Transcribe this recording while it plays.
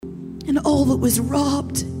and all that was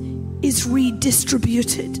robbed is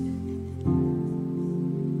redistributed.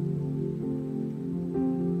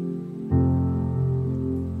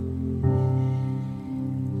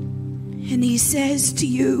 And he says to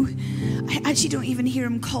you, I actually don't even hear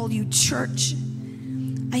him call you church.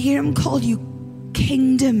 I hear him call you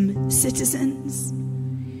kingdom citizens.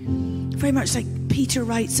 Very much like Peter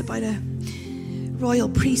writes about a royal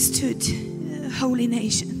priesthood, a holy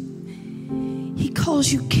nation. He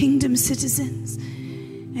calls you kingdom citizens.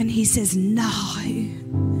 And he says, now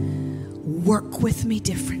work with me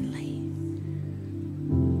differently.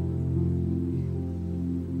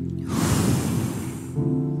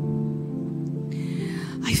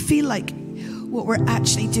 I feel like what we're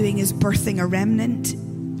actually doing is birthing a remnant,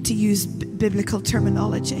 to use biblical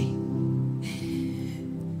terminology.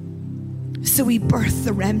 So we birth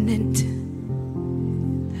the remnant.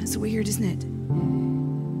 That's weird, isn't it?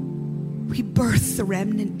 We birth the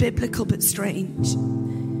remnant, biblical but strange.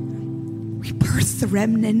 We birth the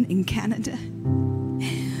remnant in Canada.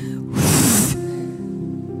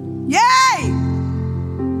 Yay!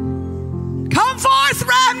 Come forth,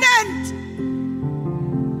 remnant!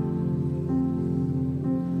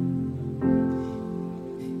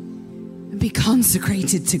 And be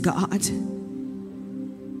consecrated to God.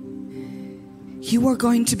 You are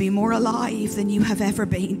going to be more alive than you have ever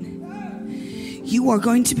been. You are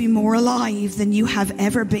going to be more alive than you have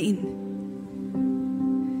ever been.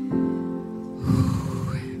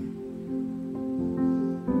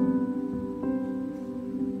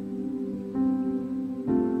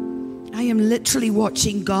 I am literally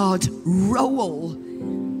watching God roll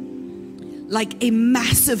like a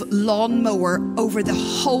massive lawnmower over the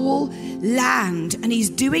whole land, and he's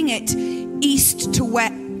doing it east to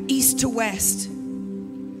west.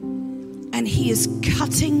 And he is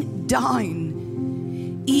cutting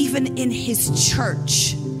down, even in his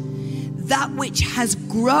church, that which has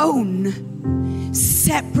grown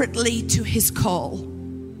separately to his call.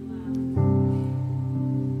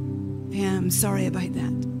 Yeah, I'm sorry about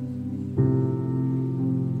that.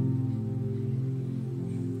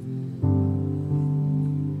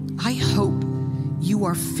 I hope you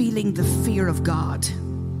are feeling the fear of God.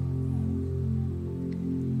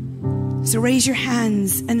 So raise your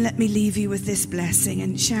hands and let me leave you with this blessing.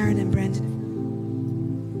 And Sharon and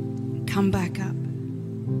Brendan, come back up.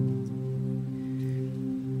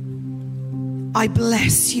 I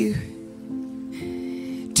bless you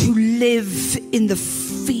to live in the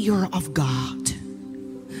fear of God.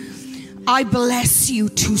 I bless you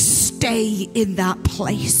to stay in that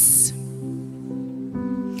place.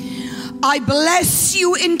 I bless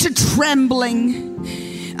you into trembling.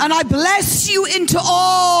 And I bless you into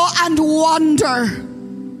awe and wonder.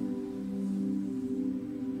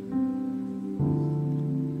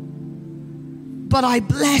 But I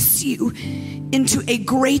bless you into a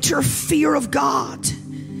greater fear of God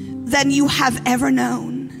than you have ever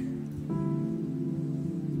known.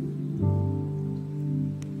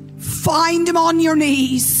 Find him on your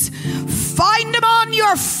knees. Find him on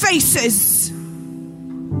your faces.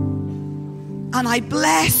 And I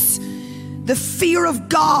bless the fear of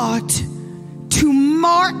God to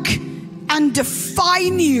mark and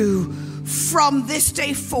define you from this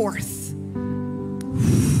day forth. Amen.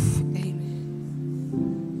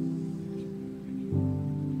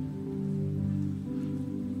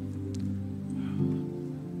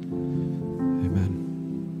 Amen.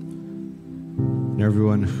 And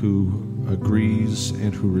everyone who agrees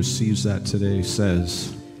and who receives that today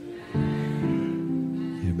says,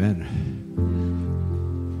 Amen.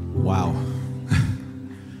 Wow.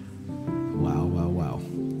 Wow.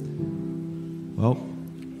 Well,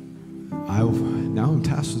 now I'm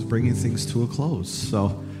tasked with bringing things to a close.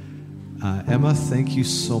 So, Emma, thank you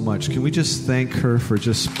so much. Can we just thank her for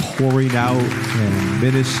just pouring out and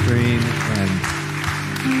ministering and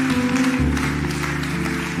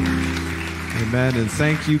amen. And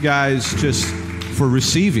thank you guys just for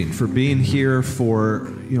receiving, for being here,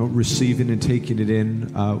 for receiving and taking it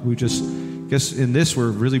in. We just guess in this, we're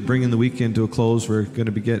really bringing the weekend to a close. We're going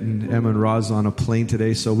to be getting Emma and Roz on a plane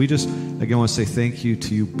today. So we just, again, want to say thank you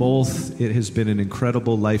to you both. It has been an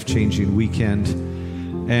incredible, life-changing weekend.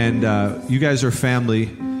 And you guys are family,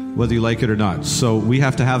 whether you like it or not. So we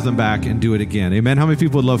have to have them back and do it again. Amen. How many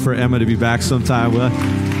people would love for Emma to be back sometime? Well,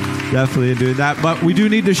 definitely doing that. But we do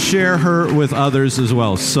need to share her with others as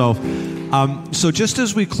well. So just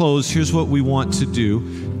as we close, here's what we want to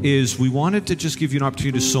do. Is we wanted to just give you an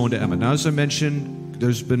opportunity to sow into Emma. Now, as I mentioned,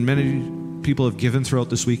 there's been many people have given throughout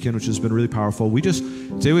this weekend, which has been really powerful.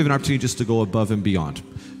 Today we have an opportunity just to go above and beyond.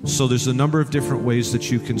 So there's a number of different ways that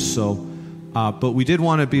you can sow. But we did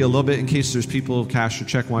want to be a little bit, in case there's people cash or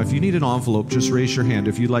check. If you need an envelope, just raise your hand.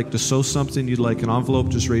 If you'd like to sow something, you'd like an envelope,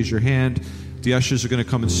 just raise your hand. The ushers are going to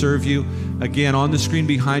come and serve you. Again, on the screen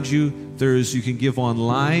behind you, you can give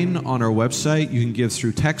online on our website. You can give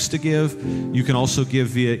through text to give. You can also give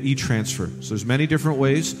via e-transfer. So there's many different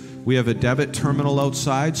ways. We have a debit terminal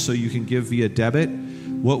outside, so you can give via debit.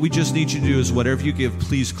 What we just need you to do is whatever you give,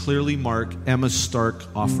 please clearly mark Emma Stark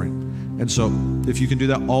offering. And so if you can do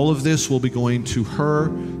that, all of this will be going to her,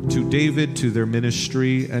 to David, to their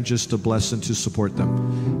ministry, and just to bless and to support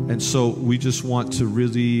them. And so we just want to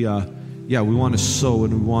really, we want to sow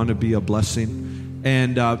and we want to be a blessing.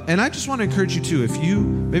 And I just want to encourage you too, if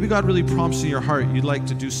maybe God really prompts in your heart, you'd like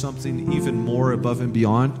to do something even more above and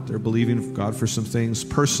beyond. They're believing God for some things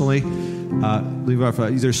personally.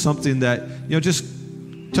 There's something that, just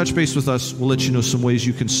touch base with us. We'll let you know some ways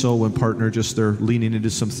you can sow and partner. Just they're leaning into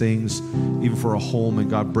some things, even for a home, and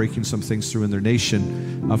God breaking some things through in their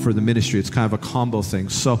nation for the ministry. It's kind of a combo thing.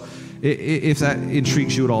 So if that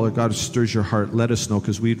intrigues you at all, or God stirs your heart, let us know,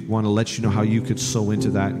 because we want to let you know how you could sow into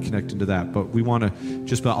that and connect into that. But we want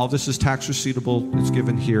to all this is tax receivable. It's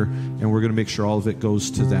given here, and we're going to make sure all of it goes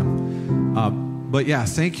to them. But yeah,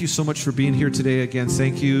 thank you so much for being here today. Again,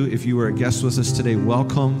 thank you. If you were a guest with us today,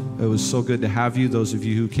 welcome. It was so good to have you. Those of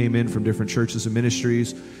you who came in from different churches and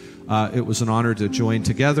ministries, it was an honor to join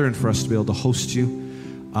together and for us to be able to host you.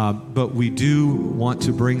 But we do want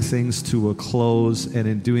to bring things to a close, and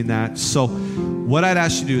in doing that, so what I'd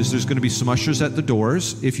ask you to do is there's going to be some ushers at the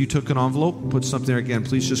doors. If you took an envelope, put something there. Again,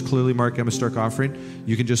 please just clearly mark Emma Stark offering.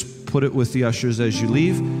 You can just put it with the ushers as you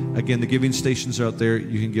leave. Again, the giving stations are out there.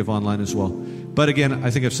 You can give online as well. But again,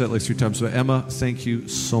 I think I've said it like 3 times, but Emma, thank you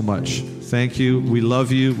so much. Thank you. We love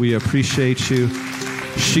you. We appreciate you.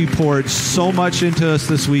 She poured so much into us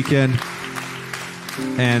this weekend.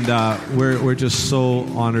 And we're just so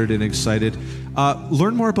honored and excited.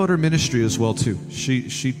 Learn more about her ministry as well, too.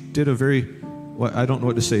 She did a very, I don't know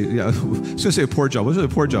what to say. Yeah, I was going to say a poor job. It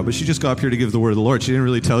wasn't a poor job, but she just got up here to give the word of the Lord. She didn't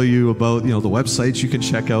really tell you about, the websites you can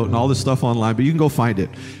check out and all this stuff online, but you can go find it.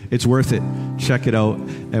 It's worth it. Check it out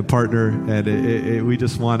and partner. And we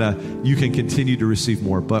just want you can continue to receive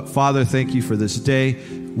more. But Father, thank you for this day.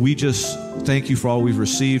 We just thank you for all we've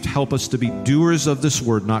received. Help us to be doers of this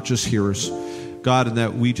word, not just hearers. God, and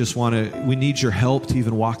that we just we need your help to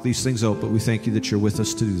even walk these things out, but we thank you that you're with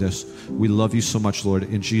us to do this. We love you so much, Lord.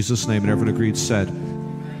 In Jesus' name, and everyone agreed said,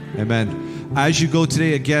 amen. As you go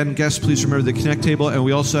today, again, guests, please remember the Connect table, and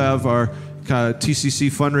we also have our TCC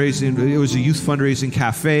fundraising. It was a youth fundraising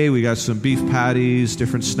cafe. We got some beef patties,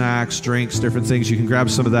 different snacks, drinks, different things. You can grab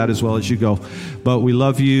some of that as well as you go. But we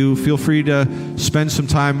love you. Feel free to spend some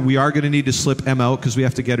time. We are going to need to slip Em out because we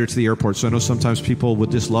have to get her to the airport. So I know sometimes people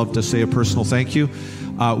would just love to say a personal thank you.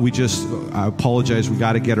 I apologize. We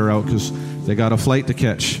got to get her out because they got a flight to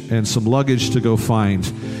catch and some luggage to go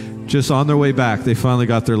find. Just on their way back, they finally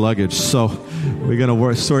got their luggage. So we're going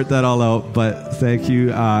to sort that all out. But thank you.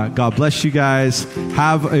 God bless you guys.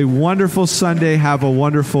 Have a wonderful Sunday. Have a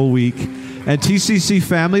wonderful week. And TCC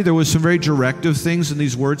family, there was some very directive things in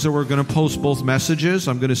these words that we're going to post both messages.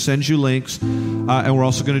 I'm going to send you links. And we're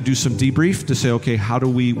also going to do some debrief to say, okay, how do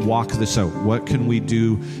we walk this out? What can we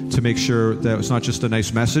do to make sure that it's not just a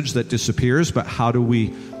nice message that disappears, but how do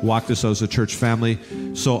we walk this out as a church family?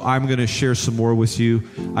 So I'm going to share some more with you.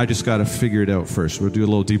 I just got to figure it out first. We'll do a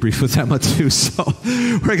little debrief with Emma too. So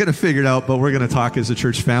we're going to figure it out, but we're going to talk as a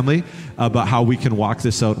church family about how we can walk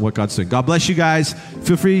this out and what God's doing. God bless you guys.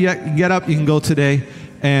 Feel free to get up. You can go today.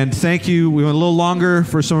 And thank you. We went a little longer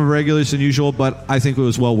for some of our regulars than usual, but I think it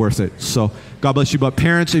was well worth it. So God bless you. But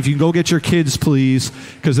parents, if you can go get your kids, please,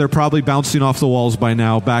 because they're probably bouncing off the walls by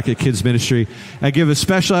now back at Kids Ministry. And give a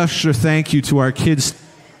special extra thank you to our kids.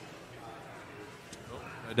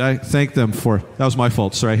 I thank them for, that was my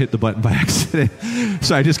fault. Sorry, I hit the button by accident.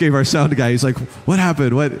 So I just gave our sound guy, he's like, what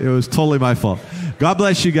happened? It was totally my fault. God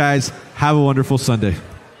bless you guys. Have a wonderful Sunday.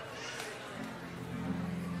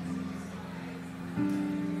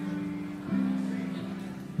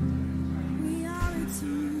 We are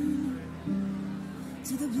returning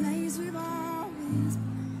to the place we've always been.